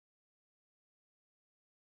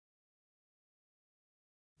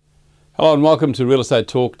Hello and welcome to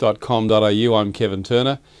realestatetalk.com.au. I'm Kevin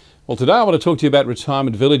Turner. Well, today I want to talk to you about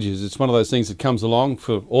retirement villages. It's one of those things that comes along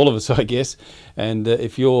for all of us, I guess. And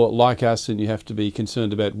if you're like us and you have to be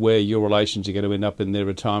concerned about where your relations are going to end up in their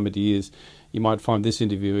retirement years, you might find this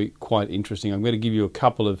interview quite interesting. I'm going to give you a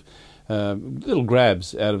couple of little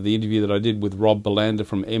grabs out of the interview that I did with Rob Belander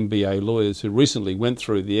from MBA Lawyers, who recently went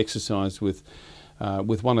through the exercise with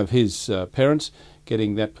one of his parents,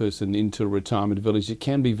 getting that person into a retirement village. It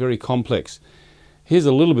can be very complex. Here's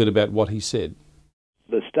a little bit about what he said.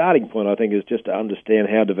 The starting point, I think, is just to understand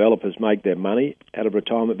how developers make their money out of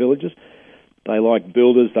retirement villages. They, like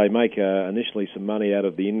builders, they make initially some money out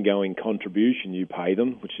of the ingoing contribution you pay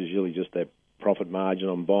them, which is usually just their profit margin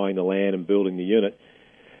on buying the land and building the unit.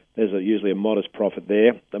 There's usually a modest profit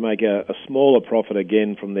there. They make a smaller profit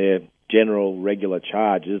again from their general regular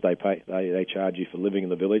charges. They charge you for living in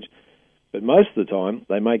the village. But most of the time,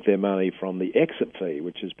 they make their money from the exit fee,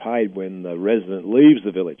 which is paid when the resident leaves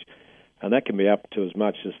the village. And that can be up to as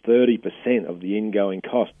much as 30% of the ingoing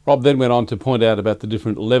cost. Rob then went on to point out about the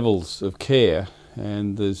different levels of care.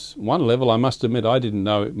 And there's one level I must admit I didn't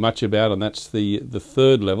know much about, and that's the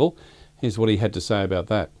third level. Here's what he had to say about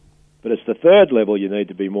that. But it's the third level you need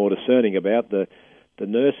to be more discerning about, the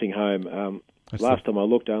nursing home. Last time I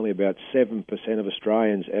looked, only about 7% of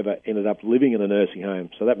Australians ever ended up living in a nursing home.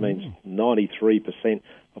 So that means 93%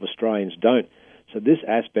 of Australians don't. So this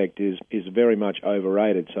aspect is very much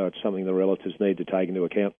overrated, so it's something the relatives need to take into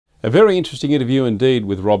account. A very interesting interview indeed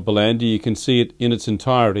with Rob Belander. You can see it in its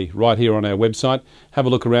entirety right here on our website. Have a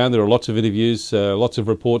look around. There are lots of interviews, lots of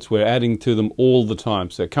reports. We're adding to them all the time.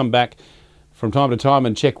 So come back from time to time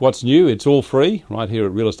and check what's new. It's all free right here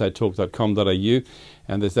at realestatetalk.com.au.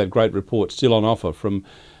 And there's that great report still on offer from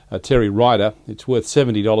Terry Ryder. It's worth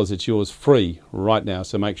 $70. It's yours free right now.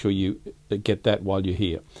 So make sure you get that while you're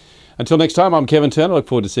here. Until next time, I'm Kevin Turner. I look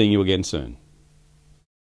forward to seeing you again soon.